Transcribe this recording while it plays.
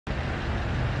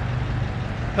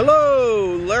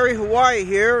Hello, Larry Hawaii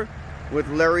here with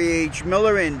Larry H.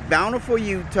 Miller in Bountiful,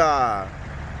 Utah.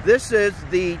 This is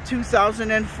the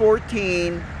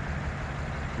 2014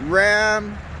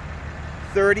 Ram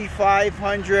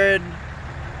 3500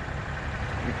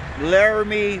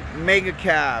 Laramie Mega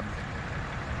Cab.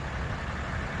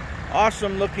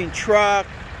 Awesome looking truck,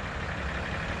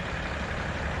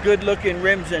 good looking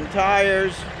rims and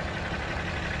tires.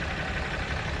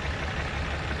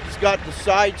 It's got the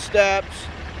side steps,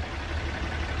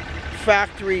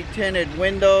 factory tinted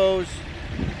windows,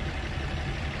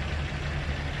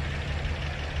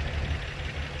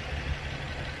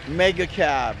 Mega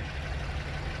Cab.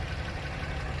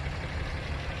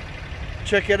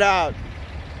 Check it out.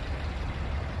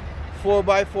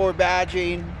 4x4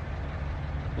 badging,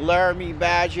 Laramie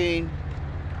badging,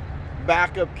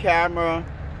 backup camera,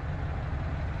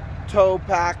 tow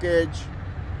package.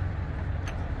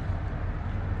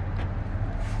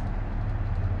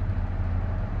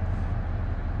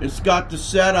 It's got the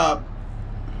setup.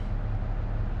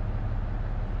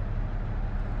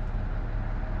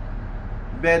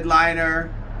 Bed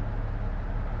liner.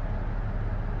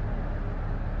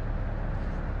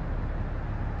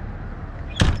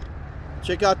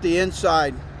 Check out the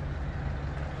inside.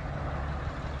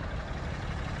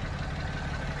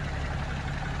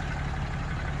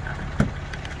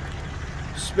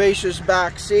 Spacious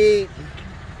back seat.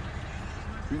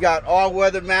 You got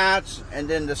all-weather mats and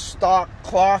then the stock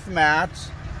cloth mats.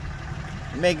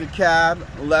 Mega Cab,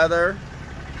 leather.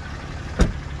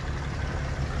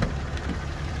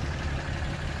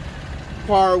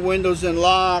 Power windows and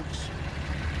locks.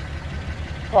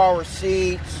 Power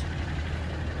seats.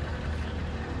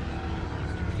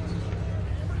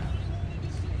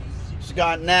 It's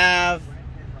got nav,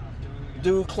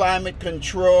 dual climate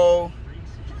control,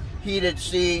 heated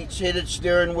seats, heated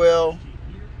steering wheel,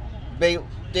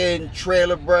 built-in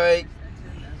trailer brake.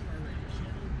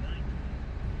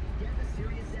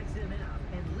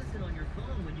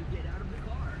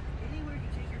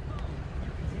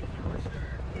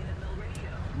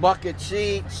 Bucket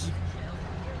seats.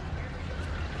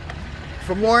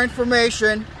 For more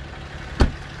information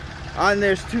on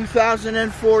this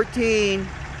 2014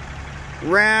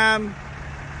 Ram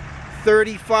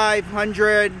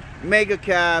 3500 Mega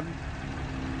Cab,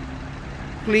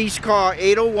 please call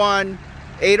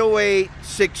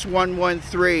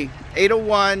 801-808-6113.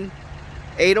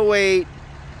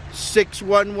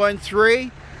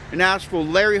 801-808-6113 and ask for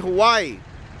Larry Hawaii.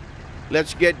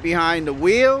 Let's get behind the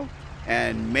wheel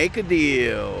and make a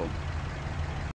deal.